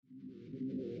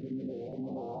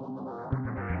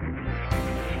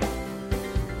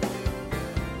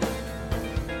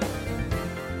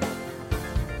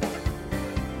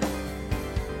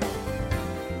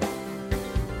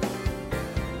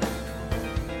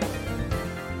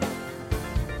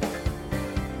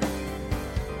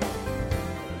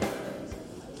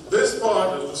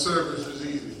part of the service is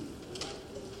easy.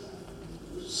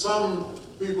 Some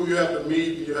people you have to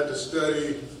meet, you have to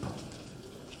study,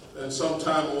 and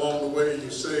sometime along the way you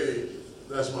say,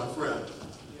 that's my friend.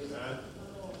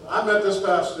 I met this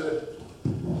pastor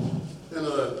in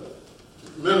a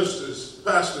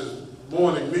pastor's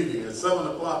morning meeting at 7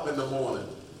 o'clock in the morning.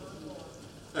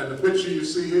 And the picture you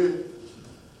see here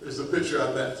is the picture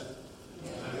I met.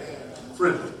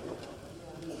 Friendly,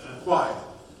 quiet,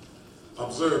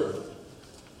 observant.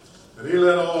 And he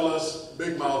let all us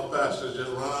big mouth pastors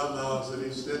just run our mouths, and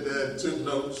he stood there and took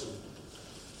notes.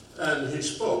 And he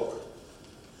spoke.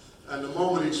 And the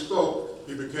moment he spoke,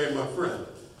 he became my friend.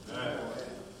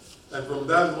 And from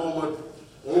that moment,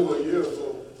 over a year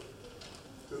ago,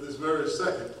 to this very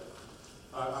second,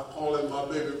 I call him my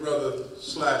baby brother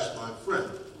 / my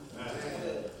friend.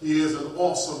 He is an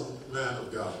awesome man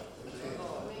of God.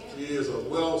 He is a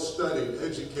well-studied,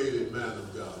 educated man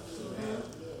of God.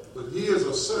 But he is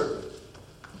a servant.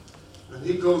 And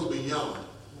he goes beyond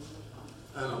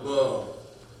and above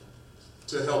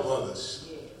to help others.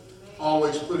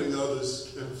 Always putting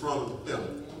others in front of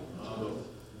him.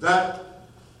 That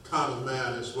kind of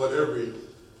man is what every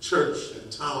church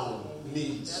and town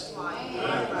needs.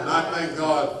 And I thank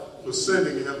God for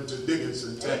sending him to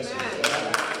Dickinson, Texas.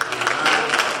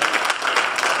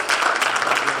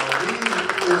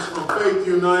 He is from Faith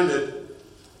United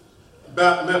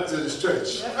Methodist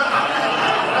Church.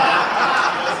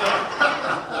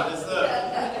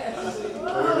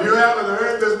 If you haven't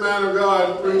heard this man of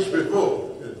God preach before,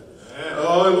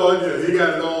 oh Lord, yeah, he got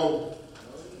it all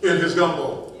in his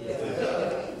gumbo.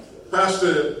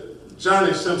 Pastor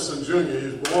Johnny Simpson Jr., he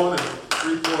was born in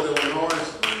Freeport, Illinois,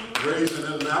 raised in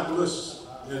Indianapolis,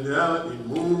 Indiana. He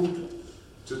moved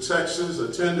to Texas,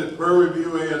 attended Prairie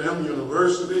View A&M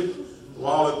University.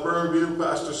 While at Prairie View,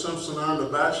 Pastor Simpson earned a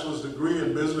bachelor's degree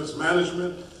in business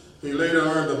management. He later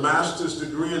earned a master's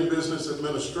degree in business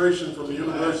administration from the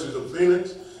University of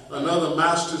Phoenix, another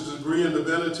master's degree in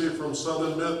divinity from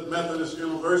Southern Methodist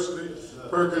University,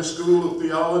 Perkins School of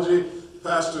Theology.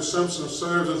 Pastor Simpson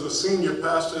serves as a senior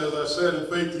pastor, as I said, in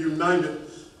Faith United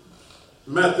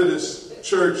Methodist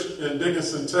Church in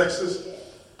Dickinson, Texas.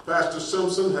 Pastor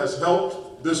Simpson has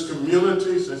helped this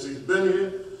community since he's been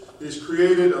here. He's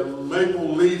created a Maple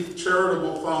Leaf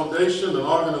Charitable Foundation, an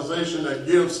organization that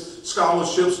gives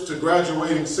scholarships to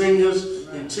graduating seniors.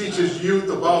 He teaches youth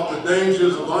about the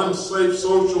dangers of unsafe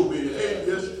social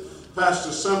behaviors.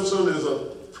 Pastor Simpson is a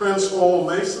Prince Hall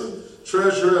Mason,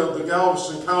 treasurer of the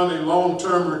Galveston County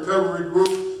Long-Term Recovery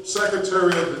Group,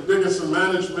 secretary of the Dickinson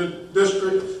Management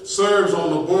District, serves on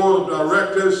the board of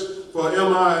directors for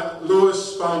M.I.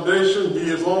 Lewis Foundation. He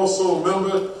is also a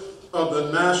member of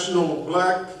the National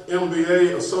Black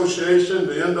MBA Association,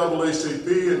 the NAACP,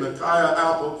 and the Chi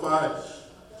Alpha Phi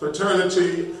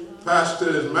fraternity. Pastor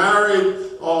is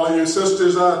married. All you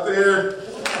sisters out there,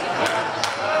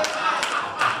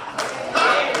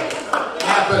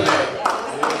 happily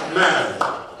married.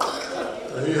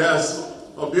 And he has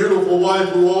a beautiful wife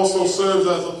who also serves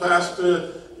as a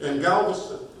pastor in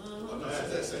Galveston.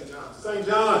 St.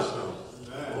 John's now.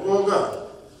 Oh God.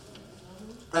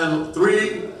 And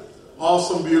 3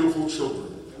 awesome, beautiful children.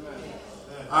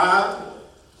 I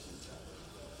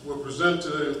will present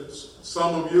to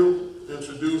some of you,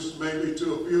 introduce maybe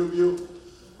to a few of you,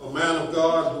 a man of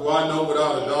God who I know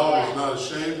without a doubt is not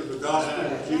ashamed of the gospel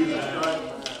of Jesus Christ.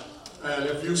 And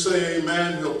if you say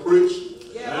amen, he'll preach.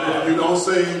 If you don't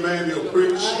say amen, he'll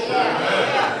preach.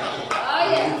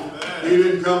 He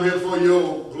didn't come here for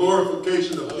your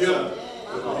glorification of him.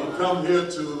 He come here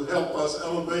to help us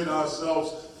elevate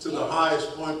ourselves to the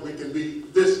highest point we can be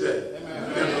this day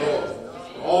in the Lord.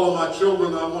 All of my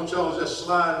children, I want y'all to just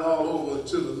slide all over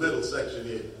to the middle section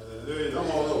here. Come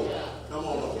on over. Come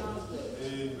on over.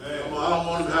 Come on, I don't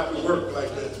want them to have to work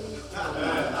like this. I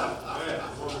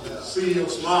want to see your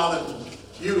smiling,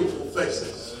 beautiful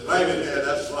faces. Right in there,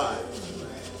 that's fine.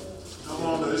 Come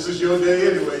on, this is your day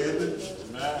anyway, isn't it?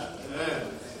 Amen.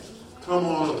 Come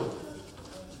on over.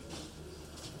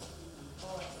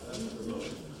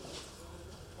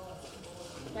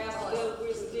 Pastor Bill,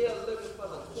 we're still looking for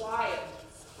the quiet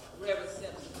Reverend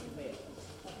Simpson you met.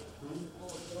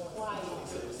 Quiet.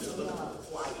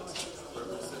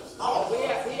 Oh,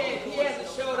 he hasn't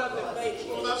showed up in faith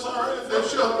yet. Well, that's all right. If they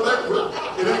show up late,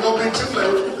 it ain't going to be too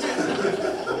late.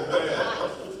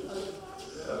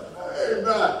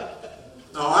 Amen.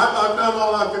 No, I've done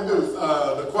all I can do.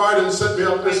 The choir didn't set me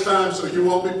up this time, so you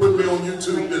won't be putting me on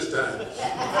YouTube this time.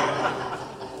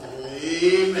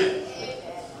 Amen.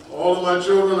 All of my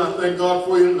children, I thank God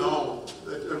for you. No,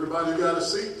 everybody got a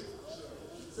seat.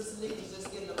 Sister Nikki's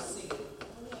just getting them seated.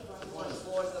 One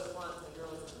boys up front and the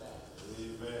girls in the back.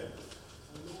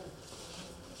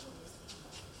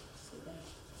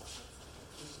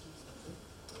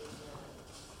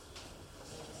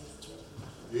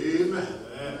 Amen.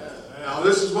 Now,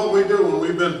 this is what we do when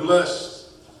we've been blessed.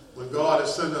 When God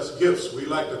has sent us gifts, we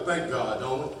like to thank God,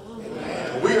 don't we?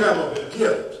 Amen. We have a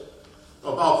gift.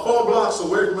 About 4 blocks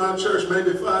away from our church,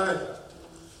 maybe 5,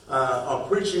 a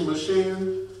preaching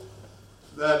machine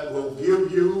that will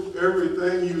give you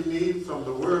everything you need from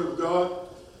the Word of God.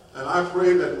 And I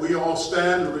pray that we all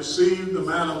stand to receive the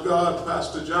man of God,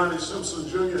 Pastor Johnny Simpson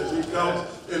Jr., as he comes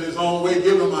in his own way.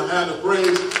 Give him a hand of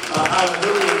praise.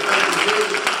 Hallelujah. Thank you,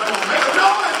 Jesus. Come on, make a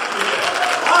noise.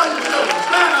 All you children,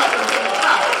 stand up and give him a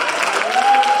clap.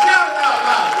 Shout it out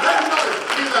loud. Let him know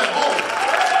he's at home.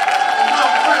 He's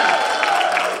not friend.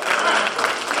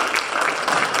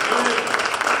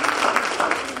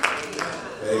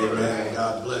 Amen.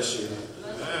 God bless you.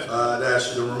 I'd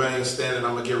ask you to remain standing.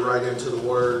 I'm going to get right into the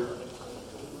word.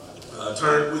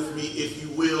 Turn with me, if you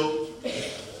will,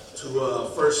 to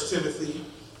 1 Timothy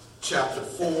chapter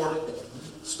 4,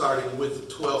 starting with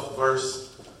the 12th verse.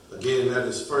 Again, that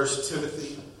is 1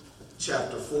 Timothy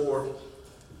chapter 4,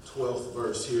 12th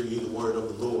verse. Hear ye the word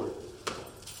of the Lord.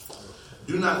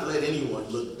 Do not let anyone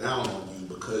look down on you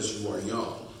because you are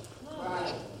young,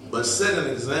 but set an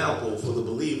example for the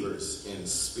believers in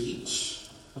speech,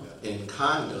 in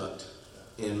conduct,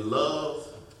 in love,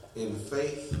 in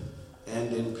faith,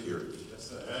 and in purity.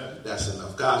 That's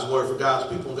enough. God's word for God's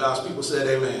people. And God's people said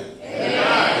amen.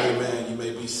 Amen. Amen. You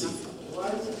may be seated.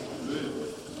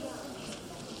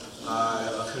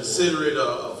 I consider it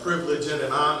a privilege and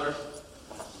an honor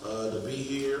to be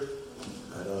here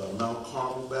at Mount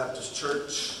Carmel Baptist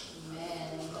Church,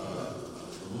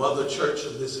 the mother church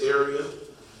of this area.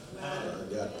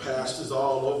 Got pastors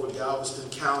all over Galveston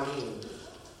County, and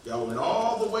y'all went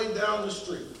all the way down the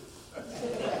street.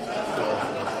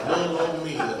 Little old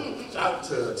me to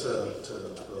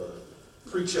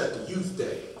preach at the Youth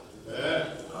Day.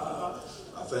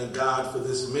 I thank God for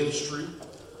this ministry.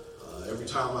 Every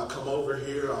time I come over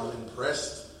here, I'm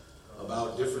impressed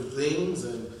about different things,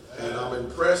 and I'm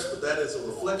impressed, but that is a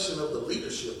reflection of the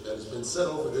leadership that has been set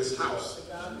over this house.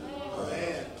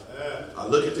 I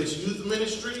look at this youth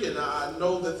ministry, and I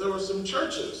know that there are some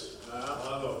churches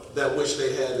that wish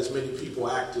they had as many people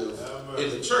active in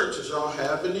the church as y'all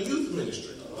have in the youth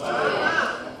ministry.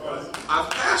 I've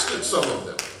pastored some of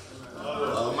them.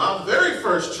 My very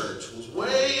first church was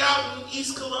way out in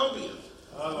East Columbia.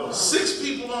 6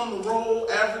 people on the roll,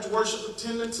 average worship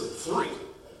attendance of 3.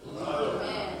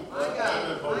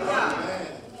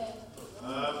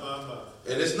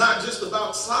 And it's not just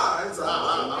about size.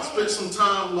 I spent some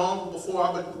time long before I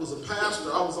was a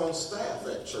pastor. I was on staff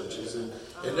at churches, and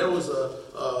there was a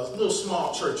little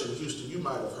small church in Houston. You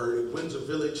might have heard it, Windsor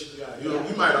Village.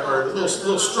 You might have heard it. A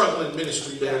little struggling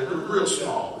ministry there, real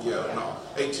small.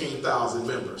 18,000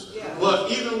 members.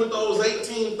 But even with those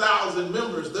 18,000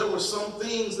 members, there were some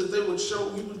things that they would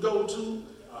show you would go to,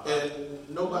 and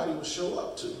nobody would show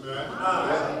up to.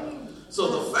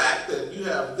 So the fact that you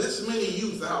have this many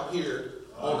youth out here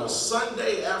on a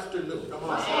Sunday afternoon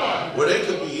where they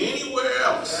could be anywhere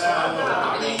else.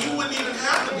 I mean, you wouldn't even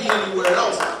have to be anywhere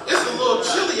else. It's a little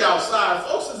chilly outside.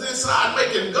 Folks is inside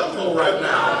making gumbo right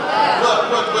now.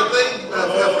 But they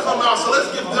have come out, so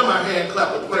let's give them a hand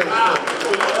clap of praise.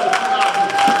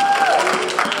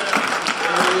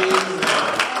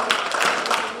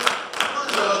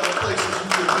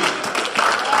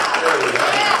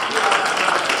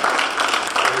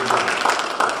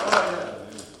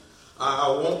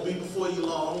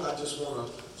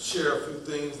 Share a few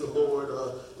things the Lord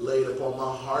laid upon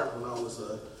my heart when I was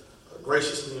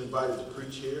graciously invited to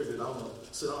preach here, and I'm going to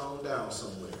sit on down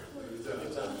somewhere.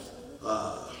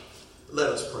 Let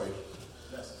us pray.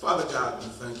 Father God, we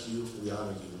thank you, we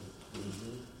honor you,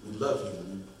 we love you,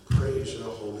 we praise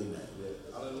your holy name.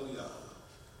 Hallelujah.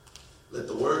 Let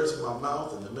the words of my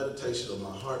mouth and the meditation of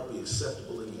my heart be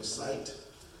acceptable in your sight.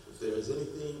 If there is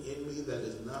anything in me that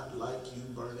is not like you,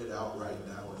 burn it out right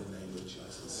now in the name of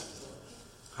Jesus.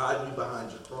 Hide me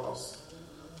behind your cross.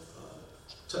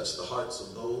 Touch the hearts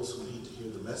of those who need to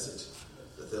hear the message,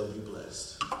 that they'll be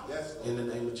blessed. Yes. In the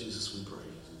name of Jesus we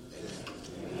pray.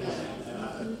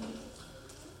 Amen.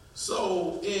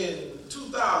 So in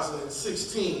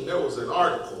 2016, there was an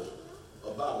article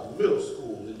about a middle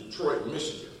school in Detroit,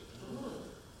 Michigan.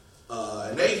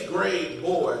 An 8th grade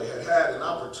boy had an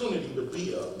opportunity to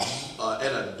be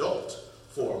an adult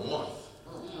for a month.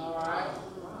 All right.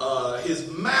 His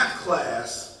math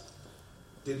class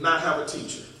did not have a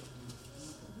teacher.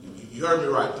 You heard me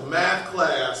right. The math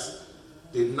class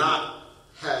did not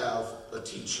have a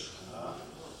teacher.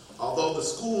 Although the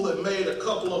school had made a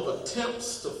couple of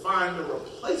attempts to find a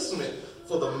replacement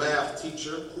for the math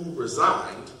teacher who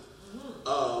resigned,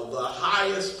 the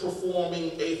highest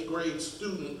performing 8th grade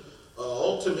student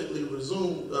ultimately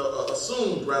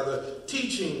assumed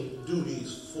teaching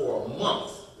duties for a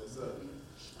month.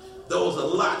 There was a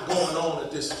lot going on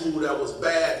at this school that was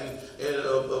bad, and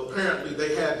apparently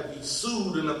they had to be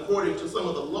sued. And according to some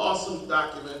of the lawsuit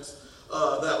documents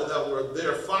that were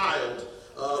there filed,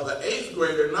 the 8th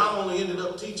grader not only ended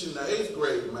up teaching the 8th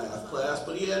grade math class,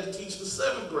 but he had to teach the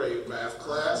 7th grade math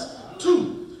class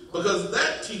too, because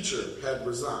that teacher had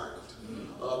resigned.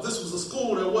 This was a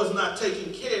school that was not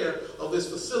taking care of its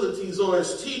facilities or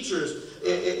its teachers,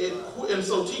 and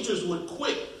so teachers would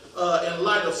quit in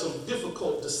light of some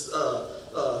difficult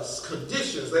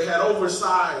conditions. They had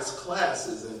oversized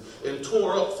classes and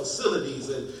tore up facilities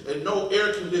and no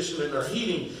air conditioning or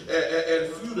heating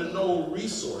and few to no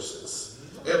resources.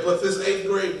 But this 8th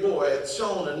grade boy had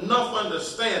shown enough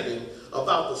understanding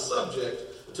about the subject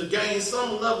to gain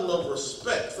some level of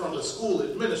respect from the school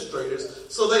administrators,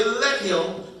 so they let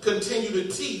him continue to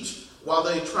teach while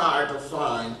they tried to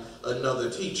find another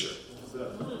teacher.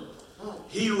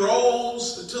 He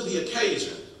rose to the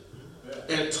occasion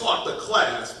and taught the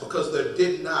class because there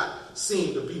did not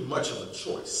seem to be much of a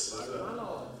choice.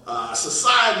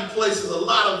 Society places a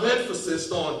lot of emphasis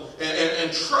on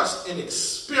and trust in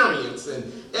experience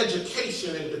and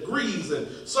education and degrees and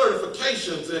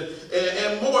certifications,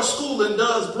 and more schooling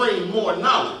does bring more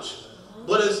knowledge.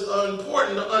 But it's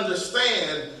important to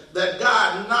understand that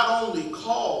God not only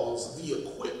calls the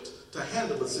equipped to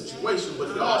handle a situation,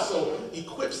 but he also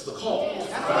equips the called.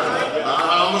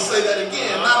 I'm going to say that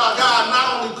again. Now, God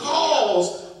not only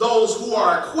calls those who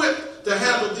are equipped to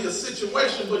handle the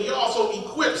situation, but he also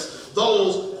equips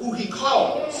those who he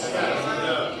calls.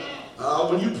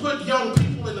 When you put young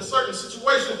people in a certain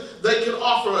situation, they can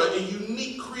offer a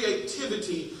unique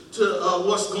creativity to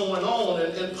what's going on,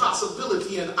 and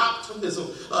possibility and optimism,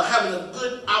 having a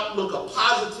good outlook, a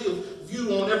positive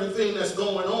view on everything that's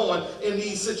going on in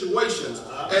these situations.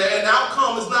 And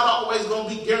outcome is not always going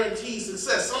to be guaranteed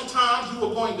success. Sometimes you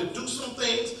are going to do some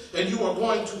things and you are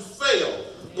going to fail.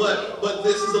 But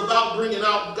this is about bringing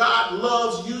out God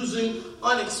loves using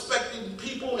unexpected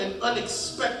people in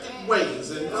unexpected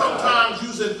ways, and sometimes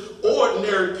using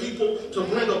ordinary people to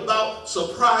bring about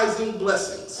surprising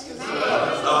blessings.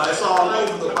 It's all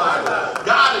over the Bible.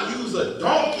 God will use a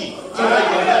donkey to make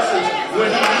a message when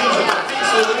he needs it.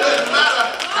 So it doesn't matter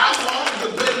how long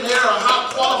you've been there or how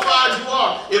qualified you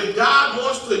are. If God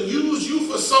wants to use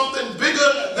you for something bigger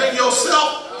than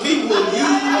yourself, he will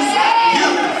use you.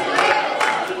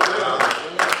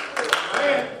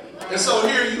 And so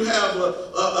here you have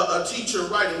a teacher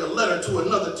writing a letter to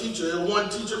another teacher, and one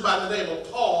teacher by the name of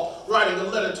Paul writing a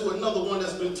letter to another one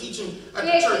that's been teaching at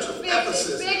the church of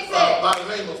Ephesus by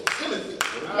the name of Timothy.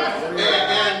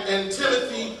 And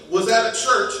Timothy was at a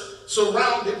church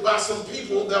surrounded by some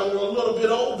people that were a little bit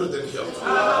older than him.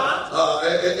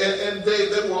 And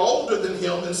they were older than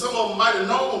him, and some of them might have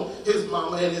known his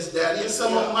mama and his daddy, and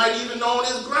some of them might even known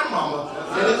his grandmama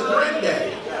and his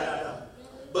granddaddy.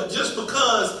 But just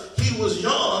because he was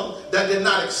young, that did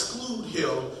not exclude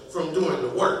him from doing the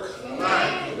work.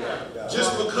 Right?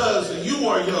 Just because you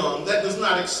are young, that does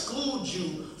not exclude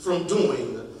you from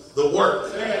doing the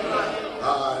work.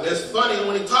 And it's funny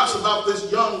when he talks about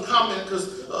this young comment, because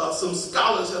some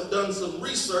scholars have done some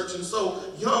research, and so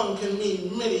young can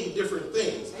mean many different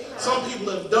things. Some people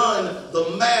have done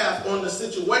the math on the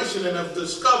situation and have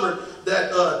discovered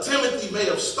that Timothy may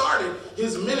have started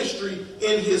his ministry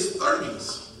in his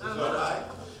 30s.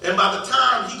 And by the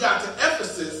time he got to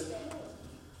Ephesus,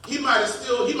 he might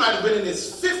have been in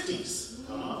his 50s,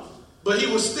 but he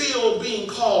was still being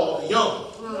called young.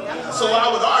 So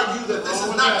I would argue that this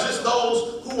is not just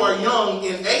those who are young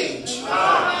in age,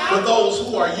 but those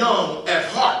who are young at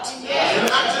heart. And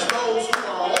not just those who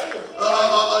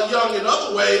are young in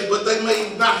other ways, but they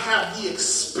may not have the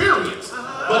experience.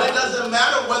 But it doesn't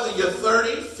matter whether you're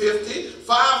 30, 50,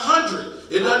 500.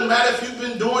 It doesn't matter if you've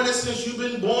been doing it since you've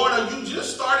been born or you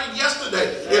just started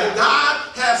yesterday. If God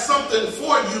has something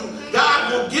for you,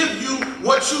 God will give you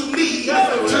what you need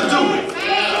to do it.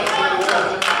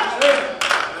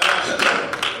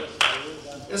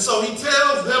 And so he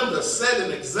tells them to set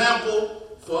an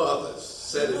example for others.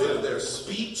 Set it in their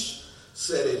speech.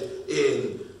 Set it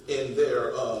in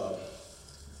their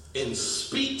in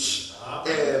speech,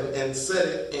 and set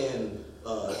it in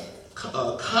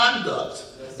conduct,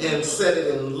 and set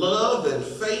it in love and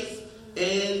faith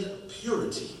and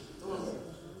purity.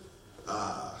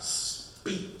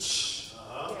 Speech.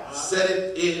 Set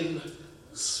it in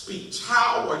speech.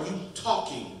 How are you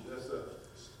talking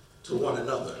to one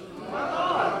another?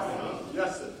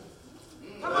 Yes, sir.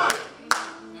 Come on.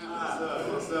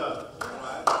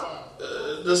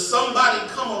 Does somebody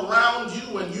come around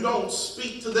you and you don't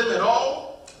speak to them at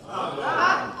all?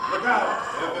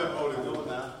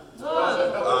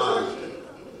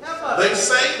 They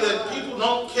say that people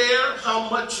don't care how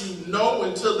much you know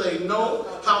until they know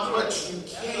how much you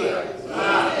care.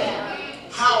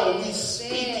 How are we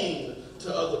speaking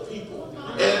to other people?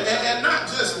 And not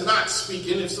just not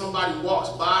speaking if somebody walks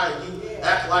by and you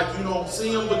act like you don't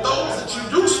see them, but those that you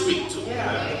do speak to.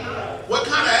 What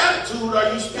kind of attitude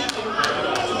are you speaking to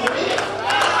them in?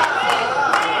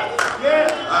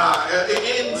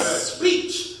 In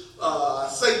speech,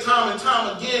 say time and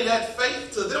time again that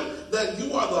faith to them that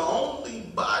you are the only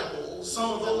Bible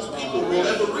some of those people will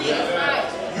ever read.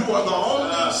 You are the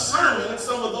only sermon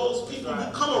some of those people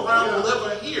who come around will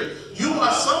ever hear. You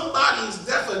are somebody's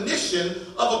definition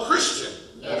of a Christian.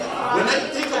 When they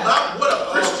think about what a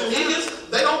Christian is,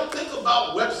 they don't think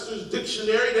about Webster's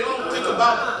dictionary. They don't think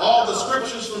about all the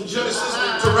scriptures from Genesis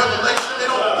to Revelation. They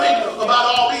don't think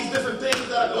about all these different things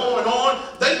that are going on.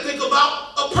 They think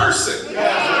about a person.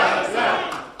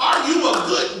 Are you a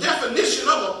good definition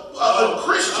of a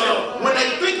Christian when they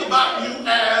think about you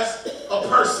as a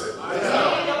person?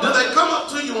 Do they come up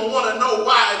to you and want to know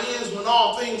why it is when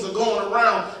all things are going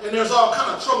around and there's all kind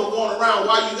of trouble going around,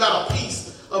 why you got a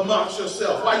peace amongst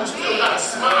yourself? Why you still got a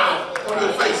smile on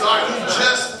your face? Are you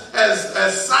just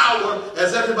as sour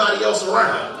as everybody else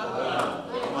around?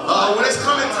 When it's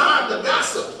coming time to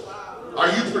gossip, are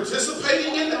you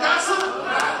participating in the gossip?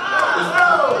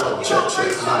 Check. 1, 2, 1, 2,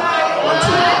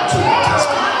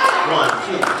 testing. 1,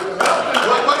 2.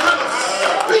 What kind of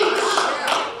speech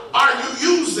are you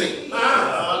using?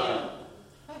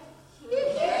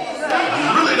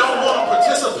 You really don't want to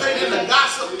participate in the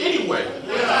gossip anyway,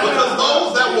 because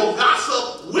those that will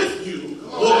gossip with you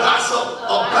will gossip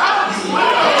about you.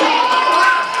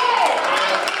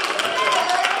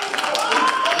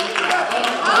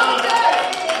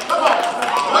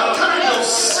 What kind of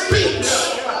speech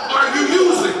are you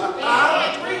using?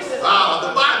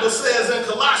 The Bible says in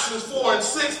Colossians 4 and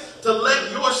 6 to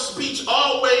let your speech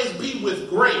always be with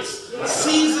grace,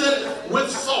 seasoned with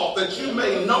salt, that you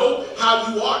may know how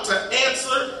you ought to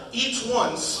answer each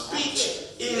one. Speech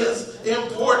is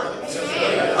important.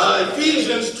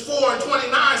 Ephesians 4 and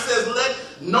 29 says, let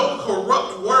no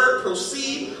corrupt word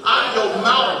proceed out of your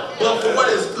mouth, but for what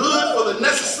is good for the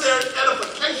necessary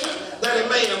edification, that it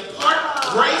may impart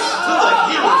grace to the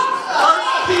hearers.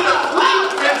 1 Peter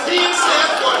 3 and 10 says,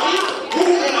 for he who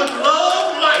would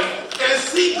love life and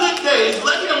see good days,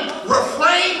 let him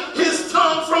refrain his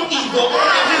tongue from evil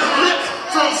and his lips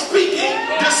from speaking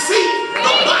deceit.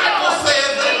 The Bible says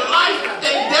that life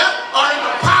and death are in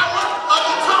the power of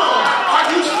the tongue. Are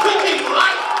you speaking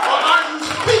life or are you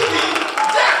speaking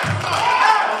death?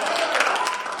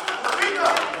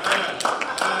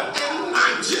 And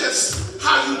not just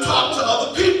how you talk to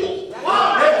other people.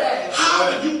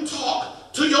 How do you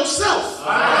talk to yourself?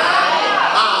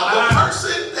 The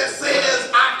person that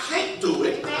says I can't do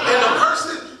it and the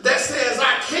person that says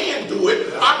I can do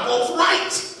it are both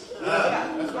right.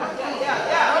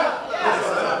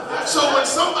 So when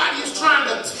somebody is trying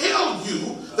to tell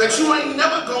you that you ain't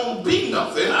never gonna be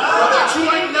nothing, or that you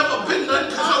ain't never been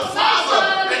nothing because your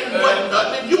father ain't wasn't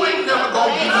nothing, and you ain't never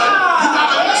gonna be nothing, you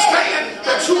gotta understand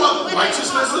that you are the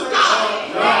righteousness of God.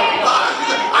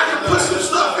 I can put some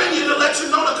stuff in you to let you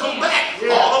know to come back.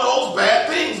 All of those bad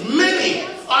things, many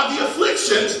are the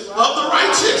afflictions of the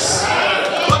righteous,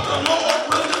 but the Lord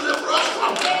will deliver us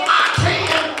from them. I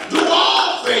can do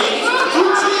all things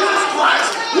through Jesus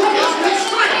Christ who gives me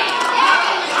strength. Not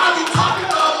only how you talking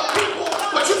to other people,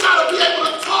 but you got to be able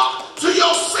to talk to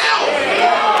yourself.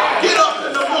 Get up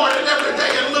in the morning every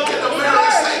day and look in the mirror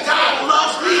and say, God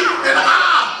loves me and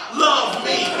I love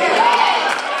me.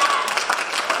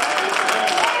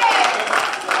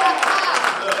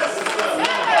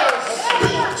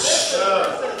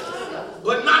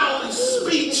 But not only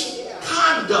speech,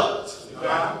 conduct.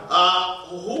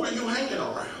 Who are you hanging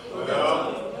around?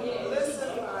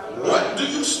 What do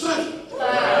you study?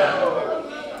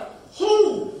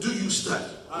 Who do you study?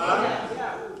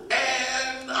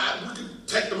 And we could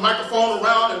take the microphone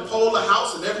around and poll the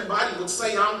house and everybody would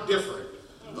say I'm different.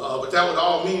 But that would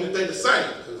all mean that they're the same,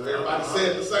 because everybody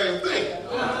said the same thing.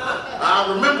 I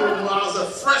remember when I was a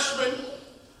freshman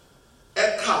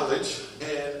at college,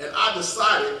 and I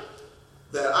decided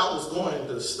that I was going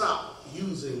to stop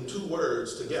using two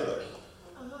words together.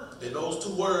 And those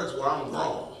two words were I'm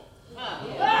grown. I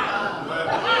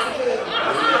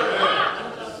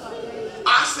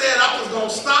said I was going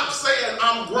to stop saying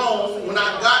I'm grown when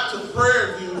I got to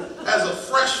Prairie View as a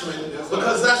freshman,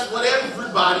 because that's what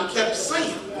everybody kept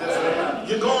saying.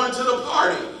 You're going to the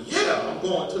party. Yeah, I'm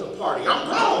going to the party. I'm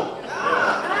grown.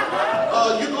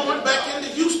 You going back into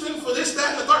Houston for this, that,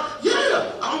 and the third?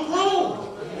 Yeah, I'm grown.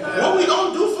 What we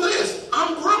gonna do for this?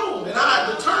 I'm grown. And I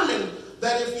determined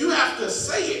that if you have to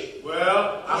say it,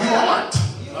 well, you aren't.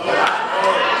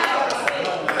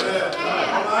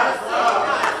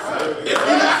 If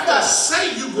you have to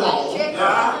say you grown,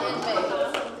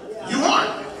 you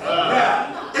aren't.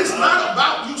 It's not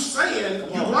about you saying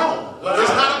you grown. It's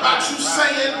not about you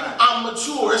saying I'm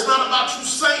mature. It's not about you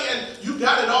saying you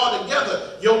got it all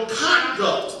together. Your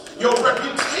conduct, your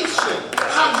reputation,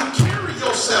 how you carry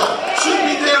yourself should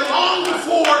be there long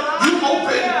before you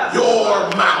open your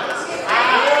mouth.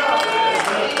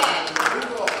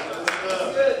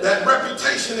 That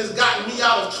reputation has gotten me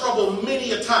out of trouble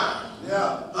many a time.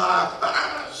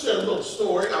 I share a little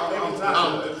story. It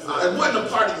wasn't a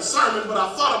part of the sermon, but I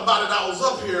thought about it. I was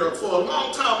up here for a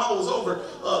long time. I was over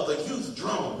the youth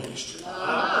drama ministry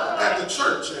at the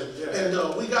church. And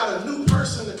we got a new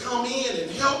person to come in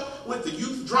and help with the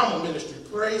youth drama ministry.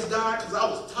 Praise God, because I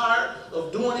was tired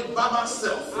of doing it by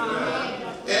myself.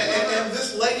 And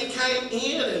this lady came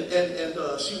in, and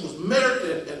she was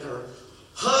married, and her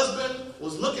husband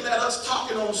was looking at us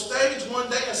talking on stage one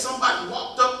day, and somebody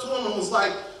walked up to him and was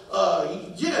like,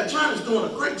 yeah, Johnny's doing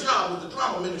a great job with the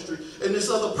drama ministry. And this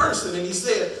other person, and he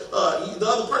said, the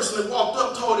other person that walked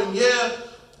up told him, yeah,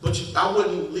 but I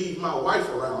wouldn't leave my wife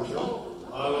around him.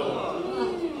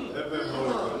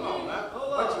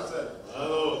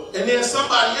 And then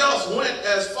somebody else went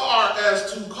as far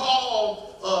as to call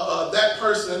that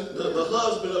person, the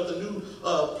husband of the new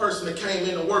person that came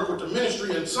in to work with the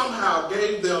ministry, and somehow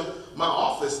gave them my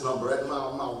office number at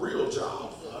my real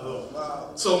job.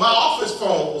 So my office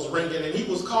phone was ringing, and he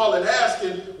was calling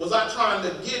asking, was I trying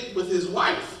to get with his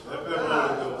wife?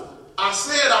 I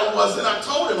said I wasn't. I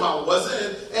told him I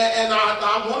wasn't. And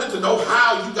I wanted to know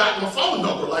how you got my phone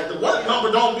number. Like, the work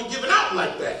number don't be given out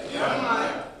like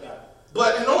that.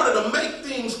 But in order to make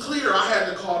things clear, I had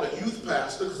to call the youth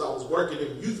pastor, because I was working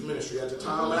in youth ministry at the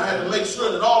time, and I had to make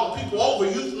sure that all the people over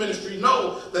youth ministry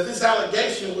know that this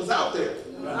allegation was out there.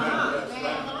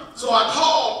 So I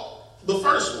called the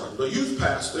first one, the youth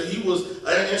pastor. He was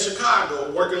in Chicago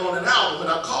working on an album,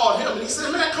 and I called him, and he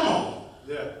said, man, come on.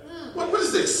 What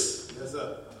is this?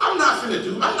 I'm not finna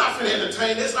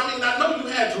entertain this. I mean, I know you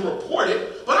had to report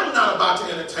it, but I'm not about to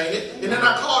entertain it. And then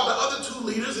I called the other two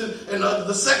leaders, and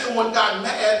the second one got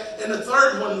mad, and the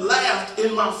third one laughed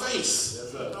in my face.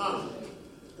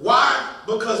 Why?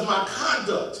 Because my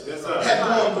conduct had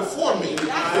gone before me. And so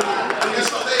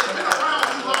they had been around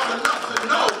me long enough to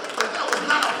know that was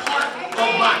not a part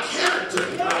of my character.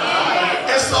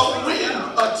 And so when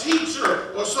a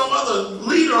teacher or some other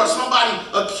leader or somebody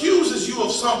accuses you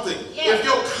of something, if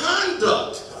your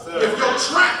conduct, if your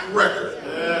track record,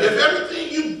 if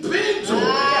everything you've been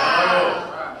doing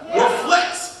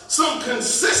reflects some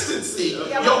consistency,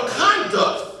 your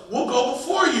conduct will go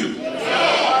before you. I'm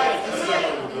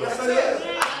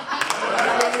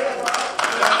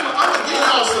going to give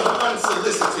y'all some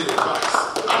unsolicited advice.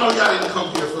 I know y'all didn't come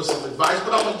here for some advice,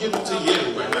 but I'm going to give it to you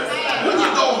anyway. When you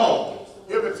go home,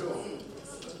 give it to them.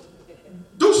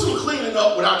 Do some cleaning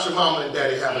up without your mama and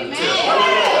daddy having to tell you.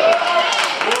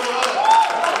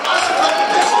 Wash a couple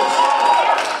dishes.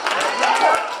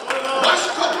 Wash a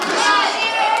couple dishes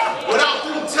without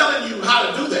them telling you how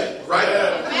to do that, right?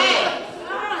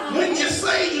 When you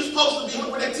say you're supposed to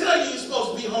be, when they tell you you're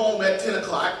supposed to be home at 10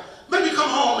 o'clock, maybe come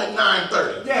home at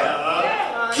 9:30.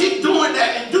 Keep doing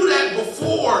that, and do that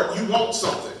before you want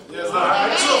something.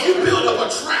 So if you build up a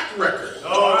track record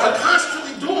of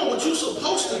constantly doing what you're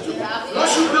supposed to do,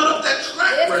 once you build up that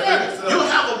track record, you'll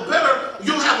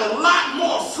have a lot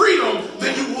more freedom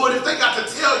than you would if they got to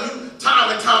tell you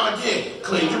time and time again,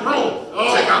 clean your room,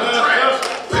 take out the trash,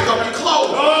 pick up your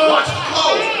clothes, wash your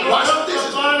clothes, wash the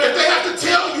dishes. If they have to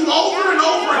tell you over and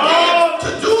over again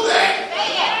to do that,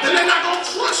 then they're not going to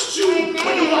trust you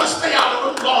when you want to stay out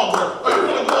a little longer or you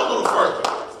want to go a little further.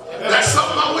 That's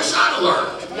something I wish I'd have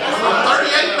learned. I'm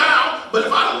 38 now, but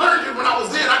if I'd have learned it when I was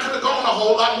then, I could have gone a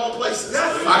whole lot more places.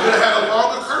 I could have had a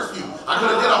longer curfew. I could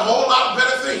have did a whole lot of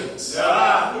better things.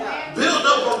 Build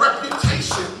up a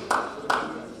reputation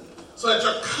so that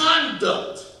your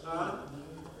conduct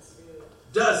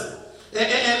does it.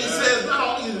 And he says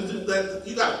not only that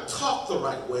you got to talk the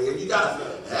right way and you got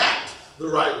to act the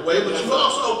right way, but you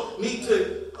also need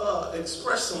to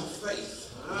express some faith.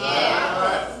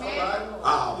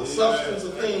 The substance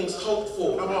of things hoped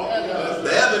for.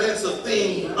 The evidence of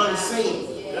things unseen.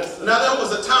 Now, there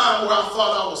was a time where I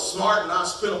thought I was smart, and I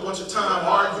spent a bunch of time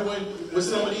arguing with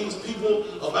some of these people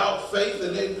about faith,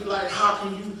 and they'd be like, how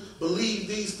can you believe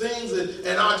these things?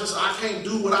 And I can't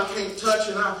do what I can't touch.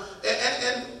 And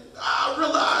I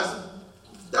realized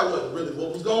That wasn't really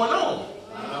what was going on.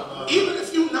 Even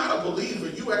if you're not a believer,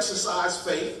 you exercise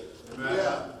faith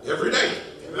every day.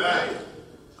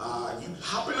 You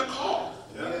hop in a car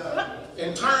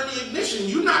and turn the ignition.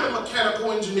 You're not a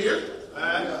mechanical engineer.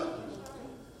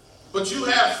 But you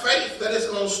have faith that it's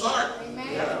going to start.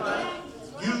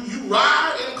 You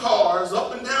ride in cars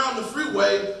up and down the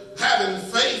freeway having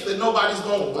faith that nobody's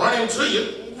going to run into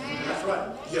you. That's right.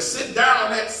 You sit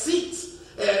down in that seat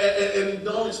and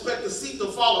don't expect the seat to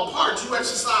fall apart. You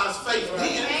exercise faith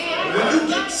then. When you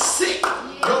get sick,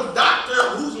 your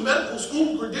doctor, whose medical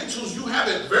school credentials you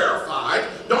haven't verified,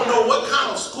 don't know what kind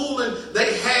of schooling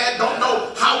they had, don't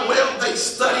know how well they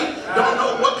studied, don't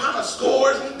know what kind of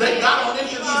scores they got on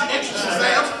any of these entrance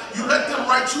exams. You let them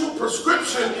write you a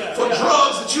prescription for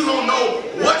drugs that you don't know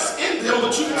what's in them,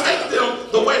 but you take them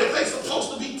the way that they're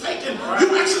supposed to be taken.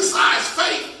 You exercise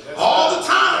faith all the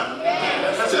time.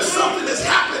 Just something that's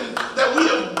happened that we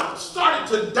have started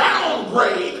to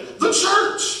downgrade the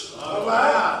church. All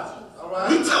right.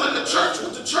 We telling the church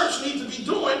what the church needs to be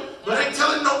doing, but ain't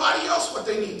telling nobody else what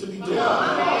they need to be doing.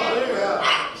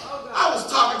 I was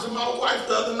talking to my wife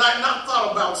the other night and I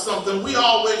thought about something. We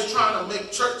always trying to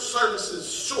make church services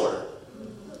shorter.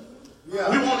 We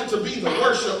want it to be the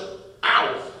worship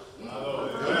hour.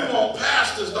 And we want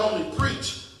pastors to only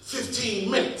preach 15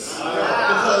 minutes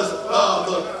because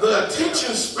the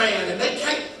attention span, and they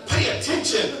can't pay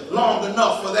attention long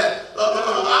enough for that.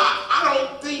 I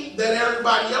don't think that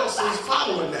everybody else is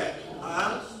following that.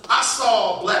 I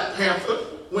saw Black Panther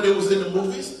when it was in the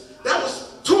movies. That was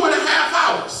 2.5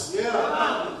 hours.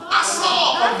 I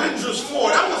saw Avengers 4.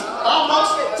 That was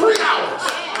almost 3 hours.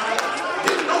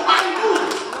 Didn't nobody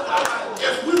move.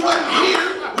 If we wasn't here,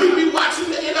 we'd be watching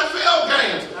the NFL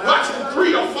games, watching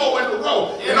 3 or 4 in a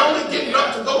row, and only getting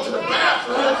up to go to the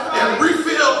bathroom and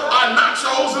refill our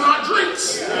nachos and our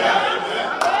drinks.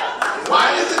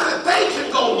 Why is it that they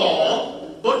can go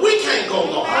long, but we can't go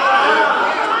long?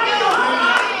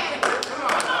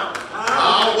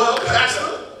 Well,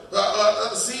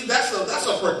 Pastor, see, that's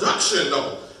a production,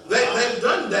 though. They've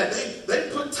done that. They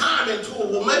put time into it.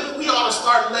 Well, maybe we ought to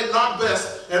start letting our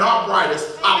best and our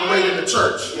brightest operate in the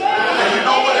church. And you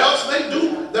know what else they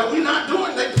do that we're not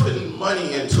doing? They putting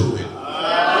money into it.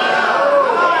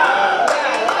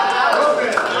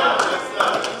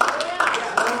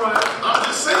 I'm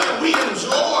just saying, we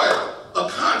enjoy a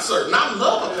concert, and I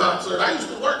love a concert. I used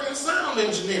to work in sound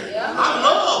engineering. I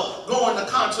love going to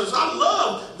concerts. I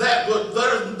love that, but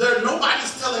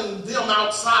nobody's telling them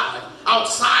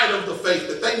outside of the faith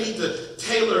that they need to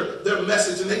tailor their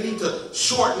message and they need to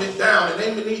shorten it down and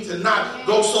they need to not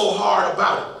go so hard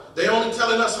about it. They're only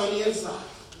telling us on the inside.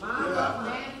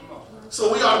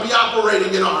 So we ought to be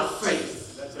operating in our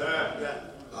faith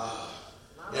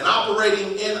and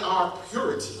operating in our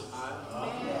purity.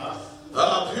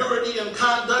 Purity and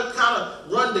conduct kind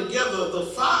of run together. The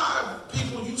 5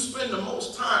 people you spend the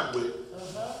most time with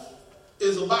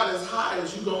is about as high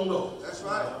as you're going to go. That's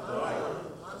right.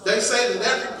 They say that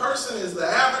every person is the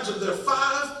average of their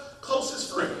 5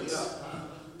 closest friends.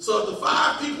 So if the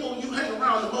 5 people you hang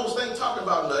around the most ain't talking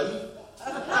about nothing,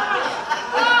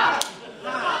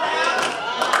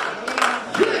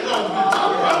 you ain't going to be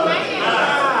talking about nothing.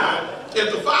 If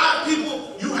the 5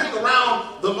 people you hang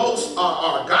around the most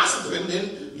are gossiping,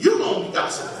 then you're going to be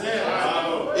gossiping.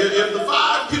 If the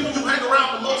 5 people you hang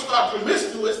around the most are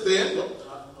promiscuous, then,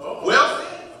 well,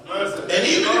 and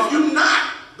even if you're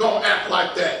not going to act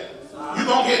like that, you're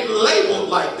going to get labeled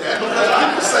like that because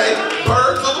people say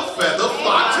birds of a feather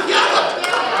flock together.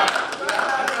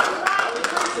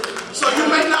 So you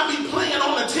may not be playing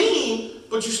on the team,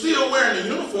 but you're still wearing the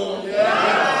uniform. All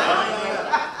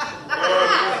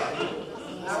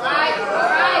right.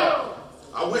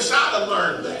 I wish I'd have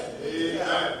learned that.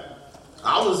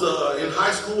 I was in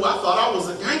high school, I thought I was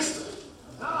a gangster.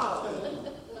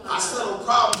 I settled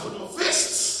problems with my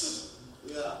fists.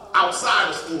 Outside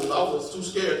of school, I was too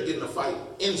scared to get in a fight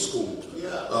in school.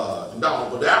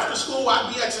 But after school,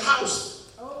 I'd be at your house,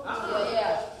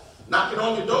 knocking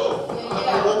on your door.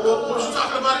 What was you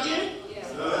talking about again?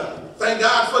 Thank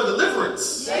God for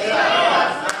deliverance. Thank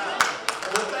God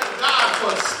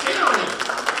for scaring.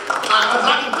 Because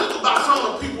I can think about some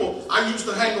of the people I used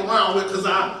to hang around with because I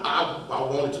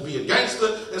wanted to be a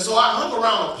gangster, and so I hung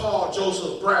around with Paul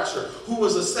Joseph Brasher, who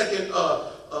was a second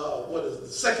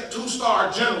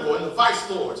 2-star general in the Vice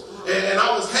Lords. And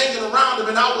I was hanging around him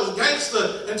and I was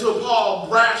gangster until Paul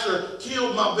Brasher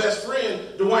killed my best friend,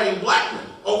 Dwayne Blackman,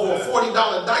 over a $40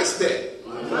 dice bet.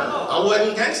 I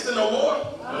wasn't gangster no more.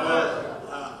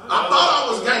 I thought I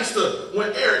was gangster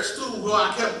when Eric Stuhl,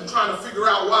 I kept trying to figure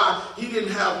out why he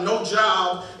didn't have no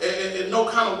job and no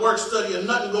kind of work study and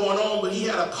nothing going on, but he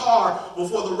had a car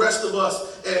before the rest of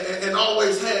us and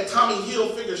always had Tommy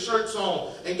Hilfiger shirts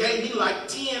on and gave me like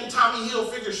 10 Tommy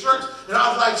Hilfiger shirts. And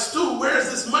I was like, Stu, where is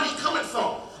this money coming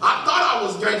from? I thought I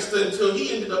was gangster until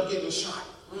he ended up getting shot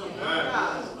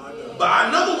by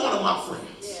another one of my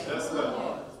friends.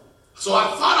 So I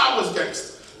thought I was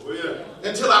gangster.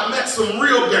 Until I met some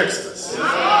real gangsters.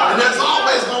 And there's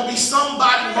always going to be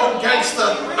somebody more gangster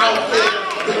out there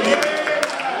than you.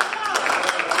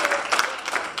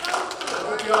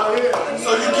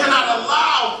 So you cannot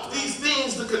allow these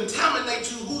things to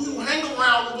contaminate you. Who you hang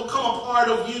around will become a part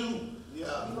of you.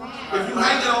 If you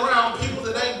hanging around people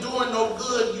that ain't doing no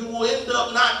good, you will end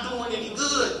up not doing any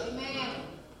good.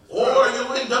 Or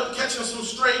you'll end up catching some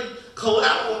straight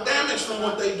collateral damage from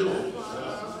what they do.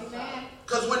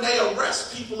 Because when they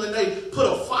arrest people and they put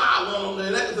a file on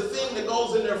them, and the thing that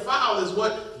goes in their file is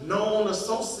what? Known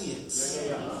associates.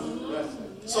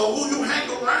 So who you hang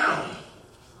around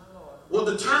will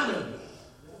determine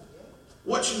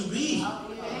what you be.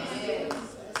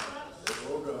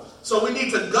 So we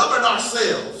need to govern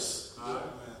ourselves,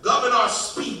 govern our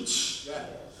speech,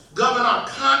 govern our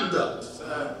conduct,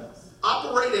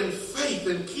 operate in faith,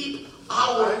 and keep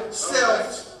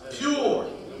ourselves pure.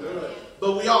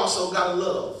 But we also got to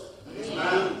love.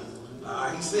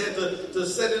 He said to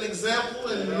set an example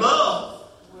and love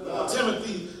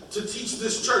Timothy to teach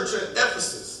this church at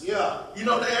Ephesus. You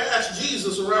know, they asked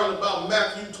Jesus around about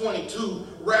Matthew 22,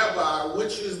 Rabbi,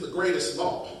 which is the greatest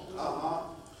law?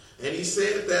 And he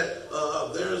said that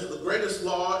there's the greatest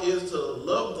law is to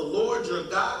love the Lord your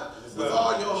God with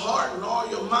all your heart and all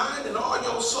your mind and all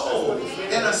your soul.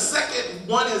 And a second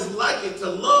one is like it, to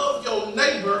love your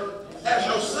neighbor as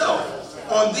yourself.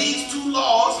 On these two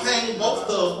laws hang both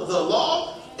the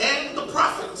law and the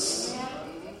prophets.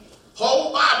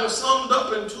 Whole Bible summed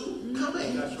up in two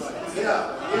commands.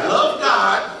 Love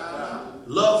God,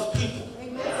 love people.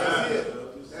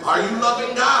 Are you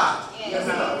loving God?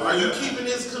 Are you keeping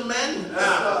his commandments?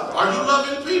 Are you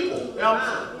loving people?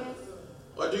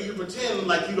 Or do you pretend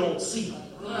like you don't see them?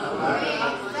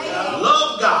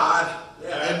 Love God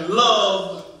and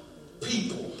love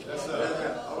people.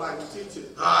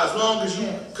 As long as you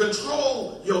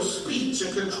control your speech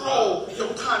and control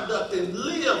your conduct and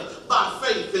live by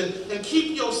faith and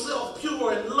keep yourself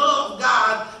pure and love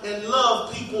God and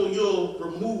love people, you'll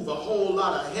remove a whole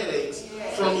lot of headaches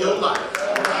from your life.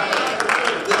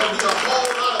 There'll be a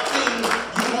whole lot of things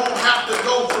you won't have to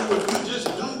go through if you just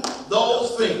do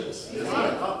those things.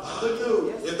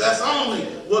 If that's only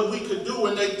what we could do,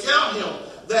 and they tell him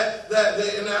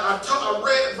and I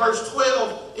read verse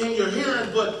 12 in your hearing,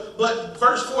 but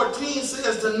verse 14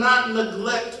 says to not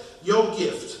neglect your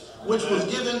gift, which was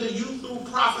given to you through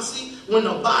prophecy when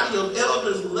the body of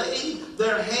elders laid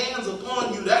their hands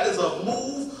upon you. That is a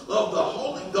move of the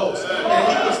Holy Ghost. And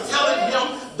he was telling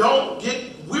him, don't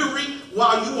get weary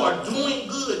while you are doing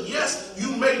good. Yes,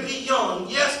 you may be young.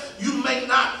 Yes, you may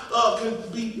not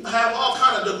have all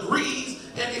kind of degrees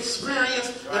and experience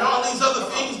and all these other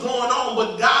things going on,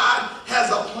 but God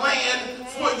has a plan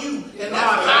for you, and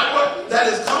that power that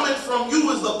is coming from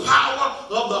you is the power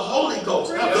of the Holy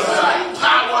Ghost. The same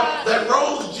power that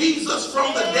rose Jesus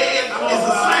from the dead is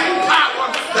the same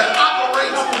power that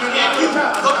operates in you.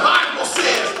 The Bible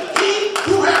says, he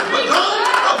who has begun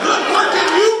a good work in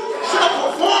you shall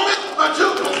perform it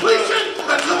until completion,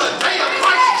 until the day of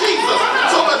Christ Jesus.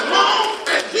 So as long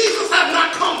as Jesus has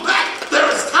not come back, there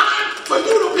is time for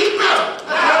you to be better.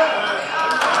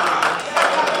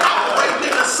 Operating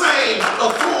in the same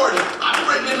authority,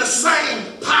 operating in the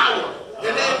same power.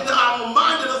 And then I'm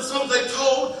reminded of something they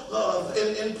told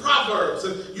in Proverbs.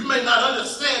 And you may not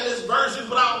understand this version,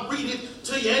 but I'll read it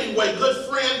to you anyway. Good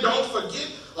friend, don't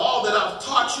forget all that I've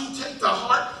taught you. Take to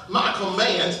heart my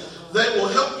commands. They will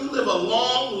help you live a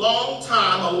long, long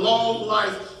time, a long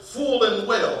life, full and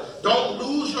well. Don't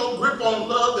lose your grip on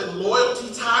love and loyalty.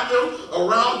 Tie them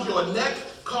around your neck.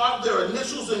 Carve their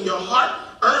initials in your heart.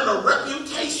 Earn a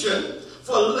reputation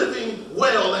for living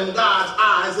well in God's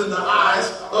eyes, in the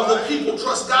eyes of the people.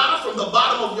 Trust God from the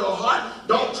bottom of your heart.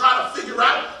 Don't try to figure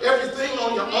out everything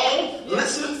on your own.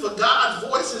 Listen for God's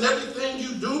voice in everything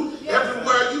you do,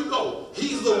 everywhere you go.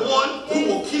 He's the one who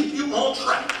will keep you on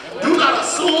track. Do not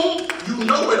assume you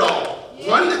know it all.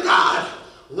 Run to God.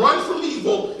 Run from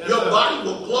evil. Your body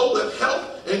will glow with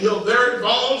health, and your very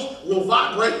bones will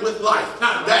vibrate with life.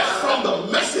 That's from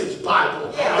the Message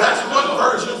Bible. That's one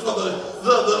version for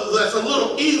that's a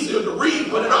little easier to read,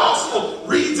 but it also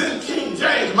reads in King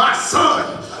James, my son,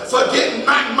 forget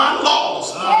not my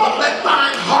laws, but let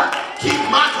thine heart keep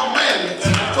my commandments.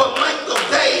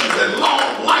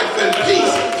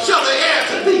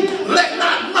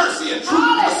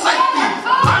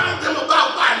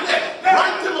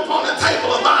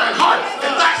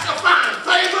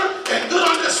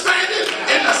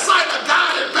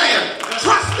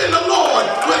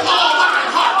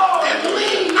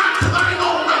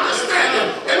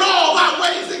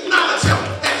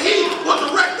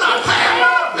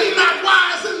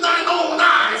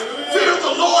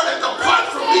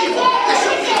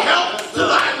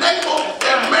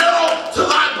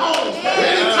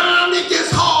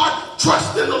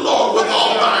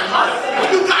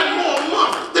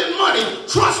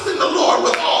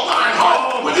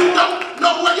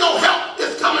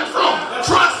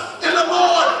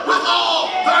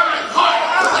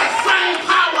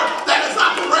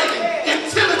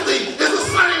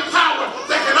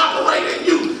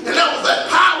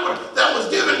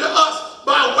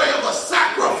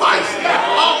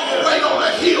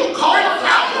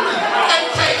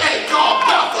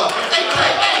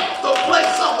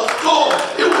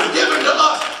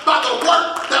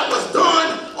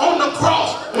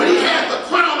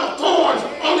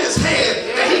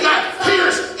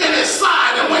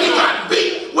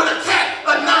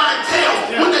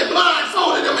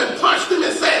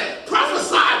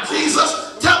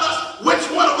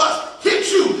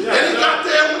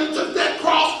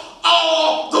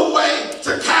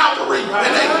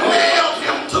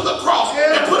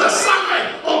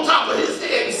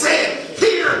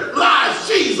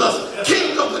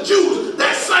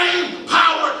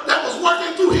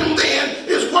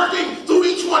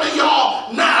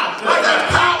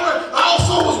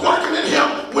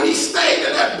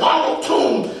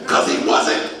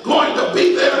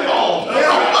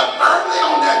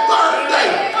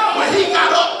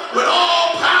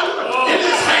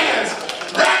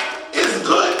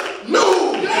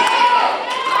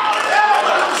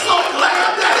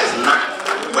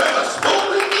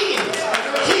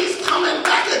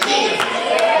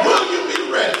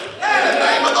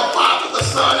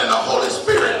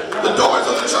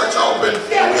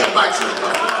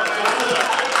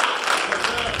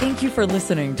 Thank you for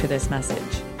listening to this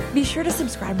message. Be sure to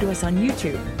subscribe to us on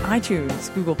YouTube,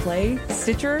 iTunes, Google Play,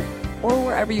 Stitcher, or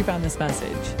wherever you found this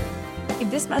message. If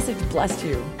this message blessed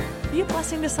you, be a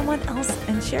blessing to someone else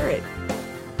and share it.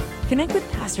 Connect with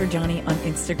Pastor Johnny on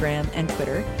Instagram and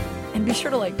Twitter, and be sure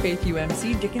to like Faith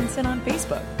UMC Dickinson on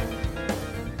Facebook.